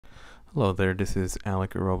Hello there, this is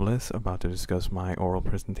Alec Robles about to discuss my oral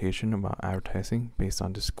presentation about advertising based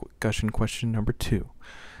on discussion question number 2.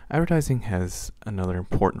 Advertising has another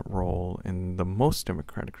important role in the most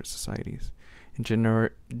democratic societies in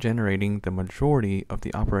generating the majority of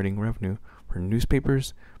the operating revenue for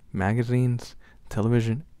newspapers, magazines,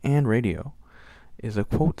 television, and radio. Is a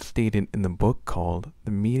quote stated in the book called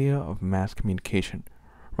The Media of Mass Communication,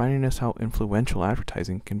 reminding us how influential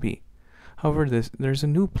advertising can be. However, there's a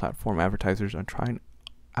new platform advertisers are trying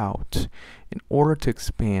out in order to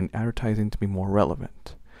expand advertising to be more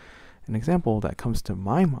relevant. An example that comes to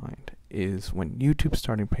my mind is when YouTube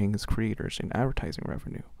started paying its creators in advertising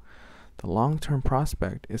revenue. The long-term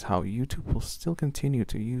prospect is how YouTube will still continue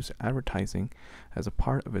to use advertising as a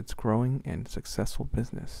part of its growing and successful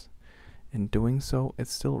business. In doing so,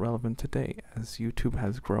 it's still relevant today as YouTube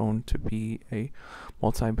has grown to be a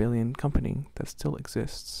multi-billion company that still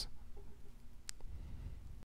exists.